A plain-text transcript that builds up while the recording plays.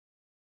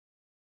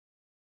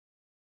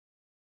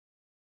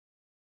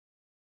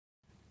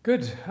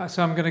Good.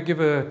 So I'm going to give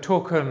a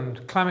talk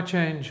on climate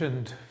change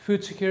and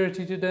food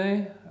security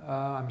today.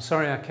 I'm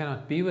sorry I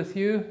cannot be with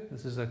you.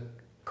 This is a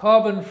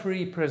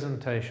carbon-free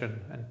presentation,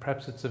 and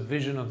perhaps it's a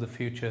vision of the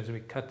future as we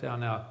cut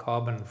down our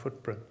carbon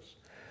footprints.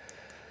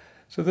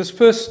 So this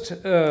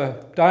first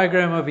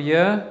diagram over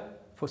here,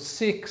 for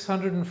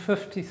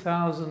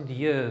 650,000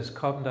 years,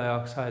 carbon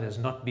dioxide has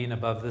not been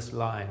above this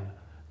line,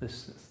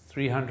 this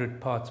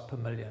 300 parts per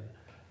million.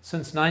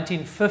 Since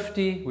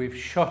 1950, we've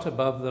shot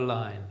above the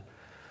line.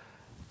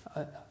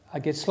 I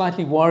get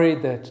slightly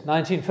worried that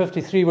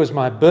 1953 was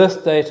my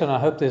birth date, and I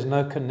hope there's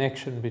no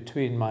connection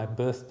between my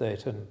birth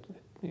date and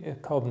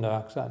carbon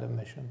dioxide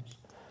emissions.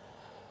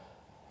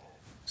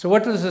 So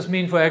what does this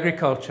mean for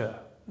agriculture?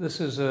 This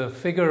is a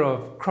figure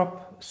of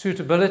crop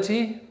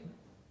suitability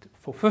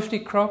for 50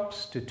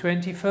 crops to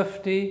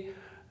 2050.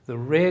 The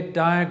red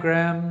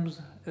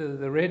diagrams,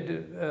 the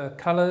red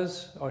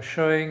colors are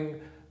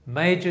showing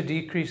major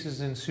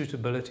decreases in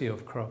suitability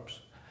of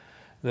crops.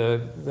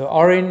 The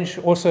orange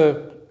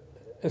also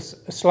a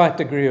slight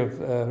degree of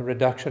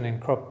reduction in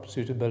crop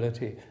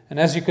suitability. And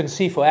as you can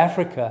see for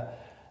Africa,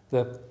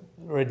 the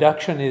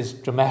reduction is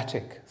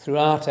dramatic.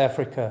 Throughout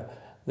Africa,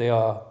 there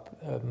are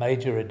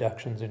major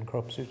reductions in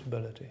crop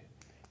suitability.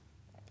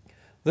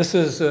 This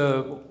is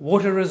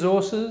water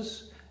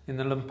resources in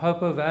the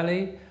Limpopo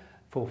Valley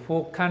for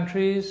 4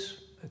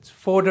 countries. It's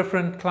 4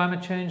 different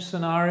climate change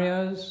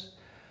scenarios.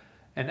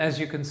 And as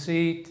you can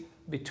see,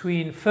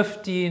 between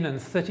 15 and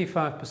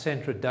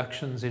 35%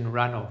 reductions in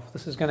runoff.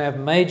 This is going to have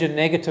major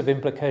negative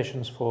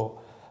implications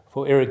for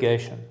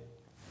irrigation.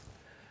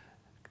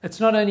 It's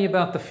not only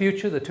about the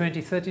future, the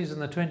 2030s and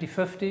the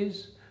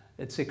 2050s,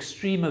 it's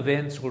extreme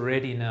events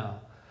already now.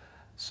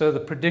 So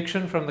the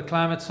prediction from the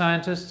climate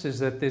scientists is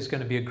that there's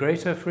going to be a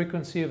greater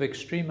frequency of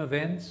extreme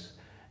events,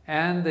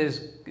 and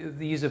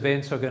these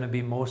events are going to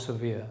be more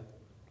severe.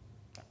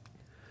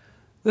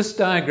 This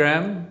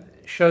diagram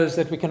shows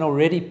that we can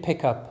already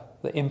pick up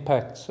the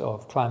impacts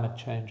of climate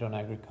change on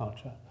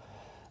agriculture.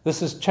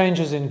 This is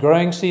changes in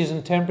growing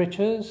season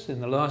temperatures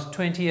in the last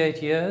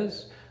 28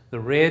 years. The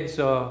reds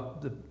are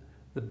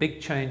the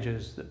big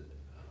changes, the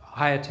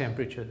higher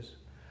temperatures.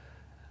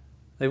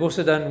 They've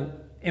also done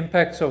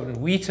impacts on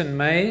wheat and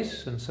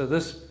maize, and so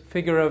this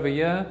figure over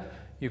here,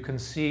 you can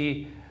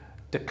see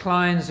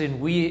declines in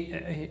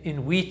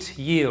wheat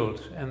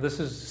yield, and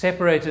this is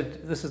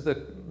separated. This is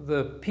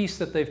the piece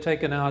that they've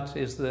taken out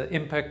is the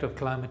impact of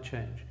climate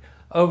change.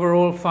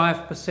 Overall,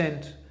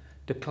 5%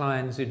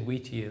 declines in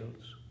wheat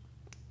yields.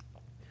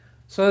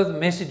 So the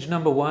message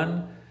number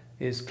 1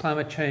 is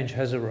climate change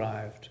has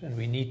arrived and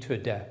we need to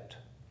adapt.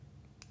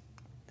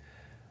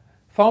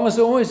 Farmers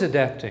are always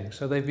adapting,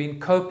 so they've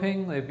been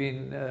coping, they've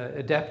been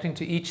adapting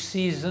to each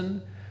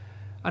season.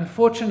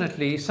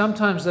 Unfortunately,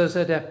 sometimes those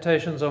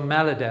adaptations are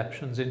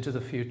maladaptations into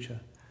the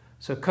future.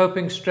 So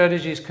coping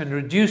strategies can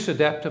reduce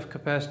adaptive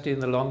capacity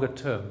in the longer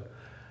term.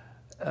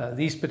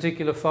 These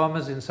particular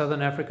farmers in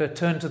southern Africa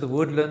turn to the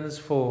woodlands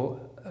for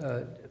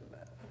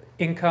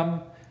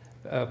income,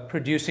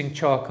 producing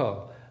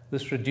charcoal.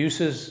 This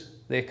reduces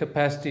their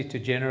capacity to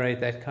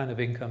generate that kind of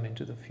income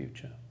into the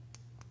future.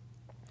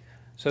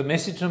 So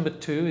message number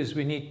 2 is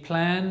we need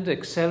planned,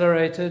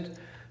 accelerated,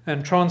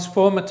 and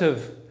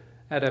transformative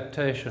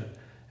adaptation.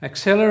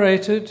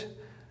 Accelerated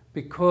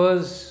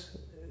because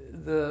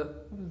the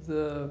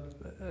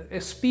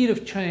speed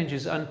of change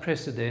is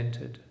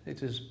unprecedented,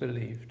 it is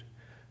believed.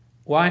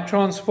 Why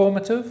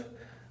transformative?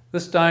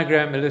 This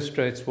diagram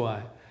illustrates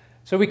why.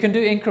 So we can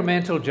do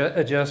incremental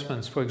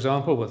adjustments. For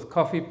example, with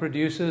coffee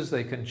producers,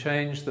 they can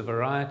change the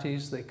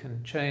varieties, they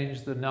can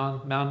change the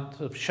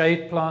amount of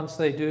shade plants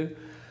they do.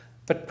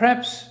 But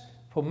perhaps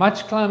for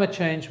much climate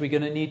change, we're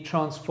going to need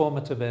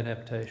transformative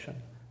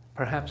adaptation.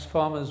 Perhaps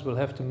farmers will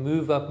have to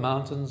move up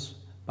mountains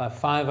by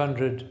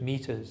 500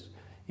 meters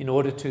in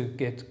order to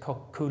get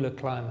cooler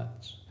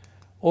climates.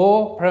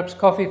 Or perhaps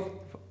coffee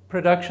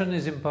production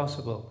is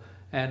impossible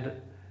and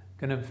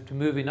going to have to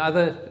move in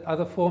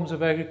other forms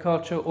of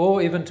agriculture,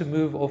 or even to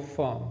move off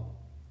farm.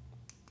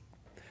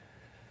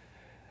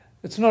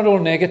 It's not all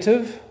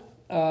negative,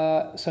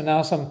 so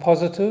now some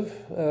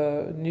positive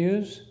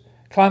news.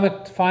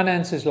 Climate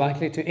finance is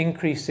likely to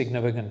increase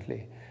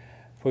significantly.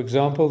 For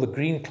example, the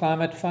Green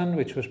Climate Fund,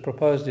 which was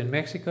proposed in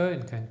Mexico,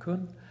 in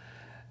Cancun,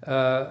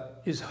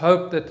 is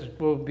hoped that it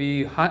will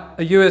be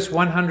a US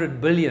 $100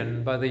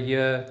 billion by the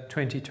year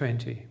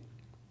 2020.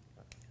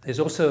 There's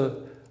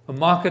also a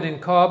market in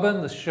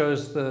carbon. This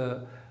shows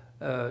the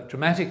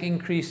dramatic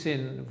increase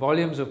in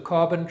volumes of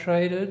carbon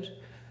traded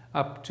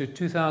up to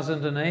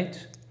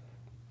 2008,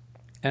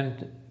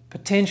 and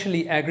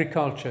potentially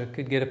agriculture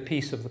could get a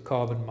piece of the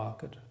carbon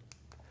market.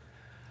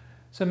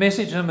 So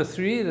message number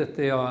 3, that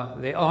there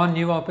are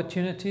new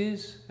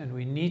opportunities, and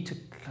we need to,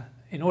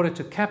 in order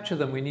to capture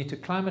them, we need to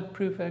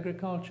climate-proof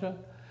agriculture.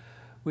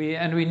 We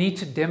need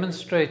to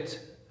demonstrate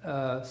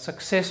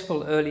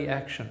successful early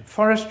action.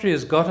 Forestry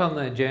has got on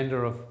the agenda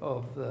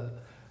of the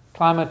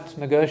climate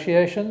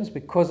negotiations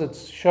because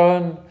it's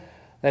shown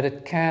that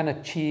it can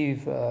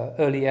achieve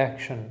early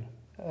action,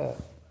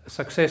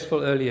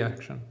 successful early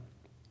action.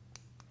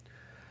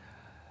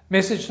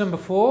 Message number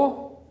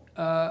 4,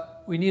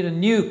 we need a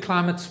new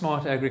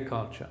climate-smart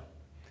agriculture.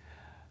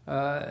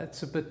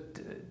 It's a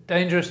bit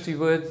dangerous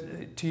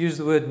to use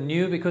the word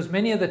new because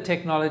many of the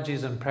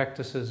technologies and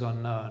practices are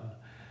known.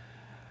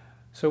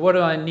 So what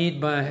do I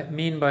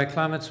mean by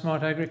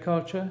climate-smart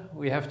agriculture?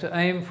 We have to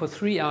aim for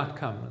 3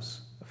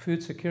 outcomes: a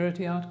food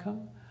security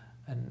outcome,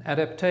 an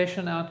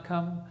adaptation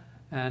outcome,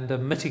 and a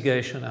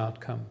mitigation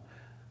outcome.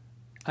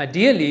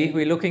 Ideally,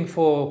 we're looking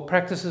for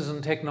practices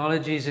and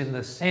technologies in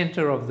the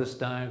center of this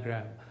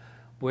diagram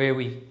where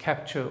we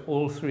capture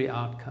all 3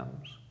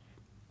 outcomes.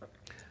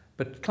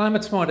 But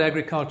climate-smart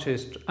agriculture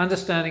is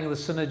understanding the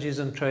synergies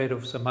and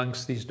trade-offs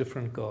amongst these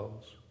different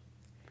goals.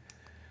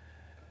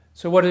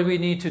 So what do we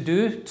need to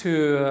do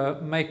to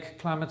make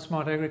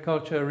climate-smart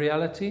agriculture a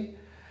reality?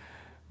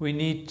 We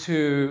need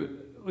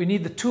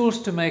the tools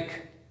to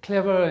make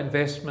clever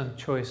investment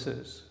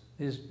choices.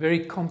 There's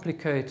very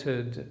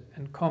complicated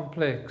and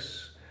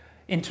complex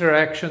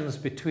interactions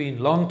between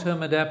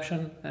long-term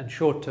adaptation and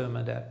short-term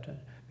adaptation,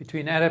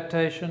 between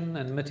adaptation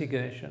and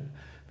mitigation,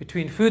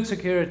 between food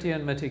security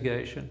and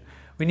mitigation.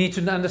 We need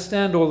to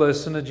understand all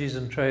those synergies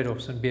and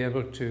trade-offs and be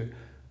able to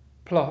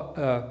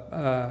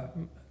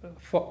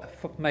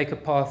make a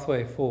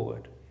pathway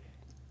forward.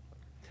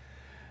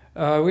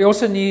 We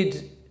also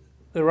need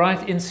the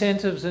right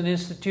incentives and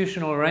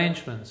institutional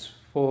arrangements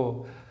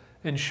for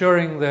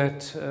ensuring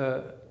that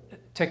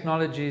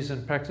technologies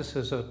and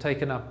practices are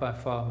taken up by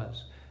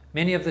farmers.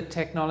 Many of the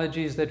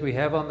technologies that we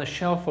have on the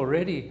shelf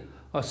already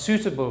are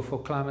suitable for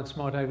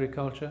climate-smart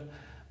agriculture,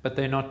 but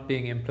they're not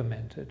being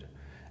implemented.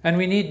 And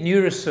we need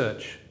new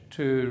research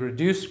to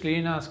reduce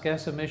greenhouse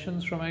gas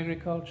emissions from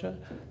agriculture.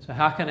 So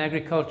how can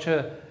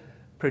agriculture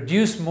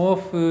produce more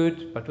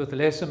food but with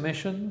less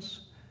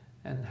emissions?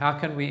 And how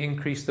can we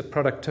increase the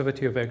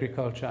productivity of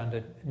agriculture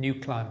under new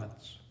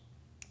climates?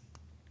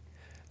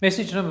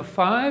 Message number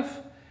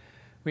 5,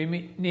 we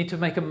need to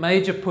make a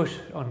major push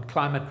on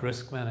climate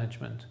risk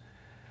management.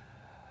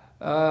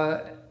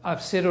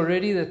 I've said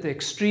already that the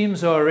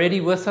extremes are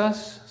already with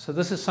us, so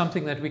this is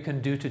something that we can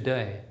do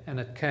today, and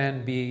it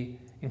can be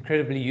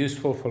incredibly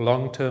useful for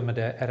long-term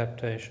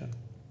adaptation.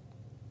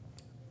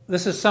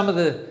 This is some of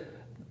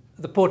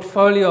the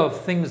portfolio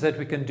of things that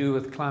we can do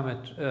with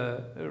climate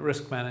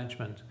risk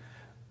management.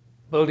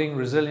 Building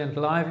resilient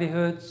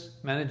livelihoods,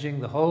 managing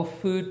the whole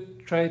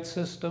food trade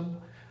system,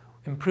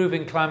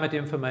 improving climate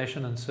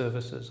information and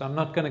services. I'm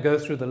not going to go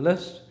through the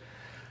list,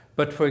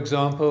 but for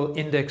example,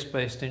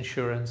 index-based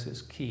insurance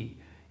is key.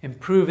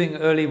 Improving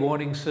early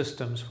warning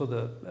systems for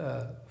the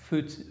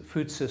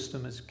food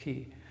system is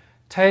key.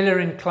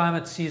 Tailoring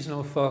climate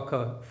seasonal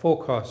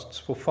forecasts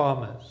for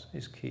farmers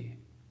is key.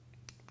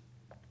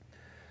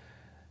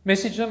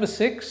 Message number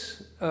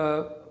 6,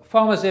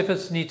 farmers'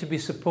 efforts need to be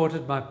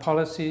supported by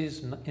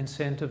policies,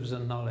 incentives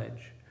and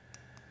knowledge.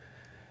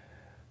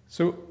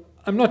 So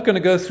I'm not going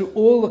to go through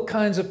all the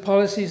kinds of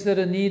policies that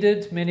are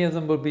needed. Many of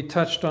them will be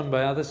touched on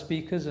by other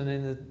speakers and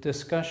in the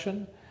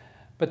discussion.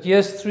 But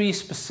here's 3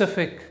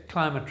 specific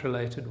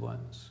climate-related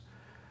ones.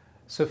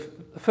 So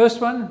the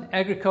first one,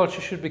 agriculture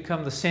should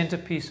become the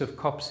centerpiece of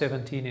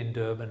COP17 in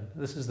Durban.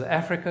 This is the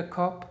Africa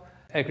COP.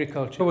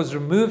 Agriculture was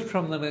removed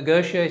from the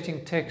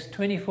negotiating text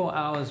 24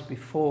 hours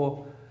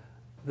before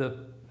the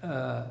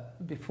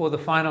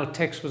final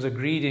text was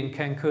agreed in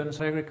Cancun.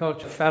 So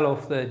agriculture fell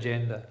off the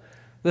agenda.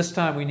 This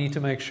time we need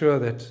to make sure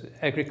that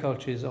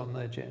agriculture is on the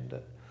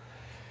agenda.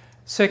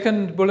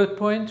 Second bullet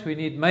point, we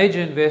need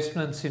major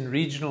investments in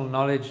regional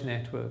knowledge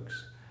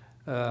networks.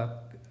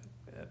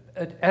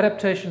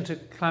 Adaptation to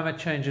climate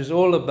change is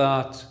all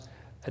about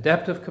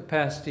adaptive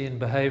capacity and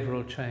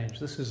behavioral change.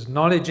 This is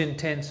knowledge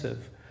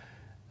intensive.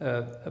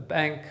 A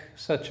bank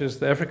such as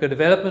the Africa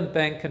Development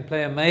Bank can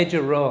play a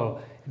major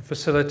role in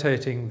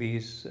facilitating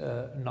these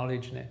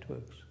knowledge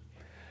networks.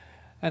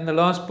 And the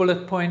last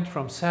bullet point,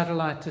 from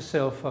satellite to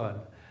cell phone.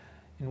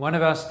 In one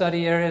of our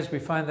study areas, we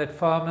find that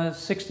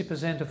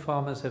 60% of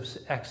farmers have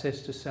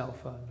access to cell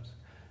phones.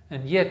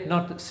 And yet,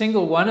 not a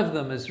single one of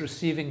them is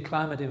receiving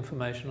climate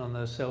information on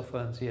those cell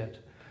phones yet.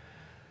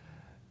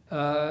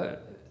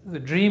 The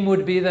dream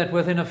would be that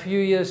within a few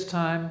years'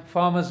 time,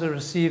 farmers are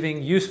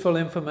receiving useful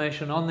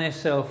information on their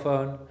cell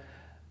phone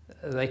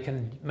they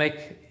can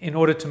make in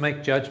order to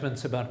make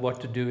judgments about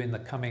what to do in the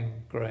coming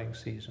growing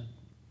season.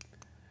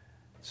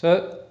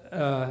 So,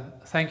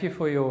 thank you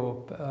for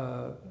your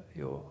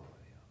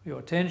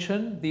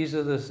attention. These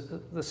are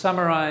the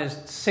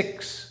summarized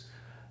 6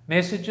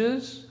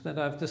 messages that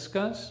I've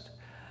discussed.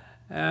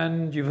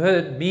 And you've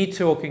heard me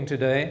talking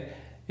today.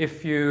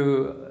 If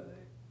you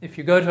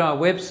go to our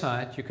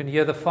website, you can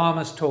hear the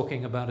farmers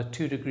talking about a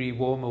 2-degree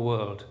warmer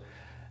world.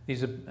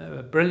 These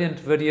are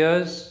brilliant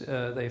videos.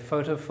 They're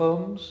photo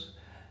films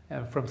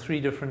from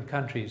 3 different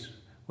countries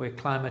where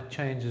climate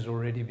change is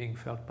already being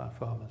felt by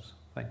farmers.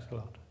 Thanks a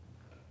lot.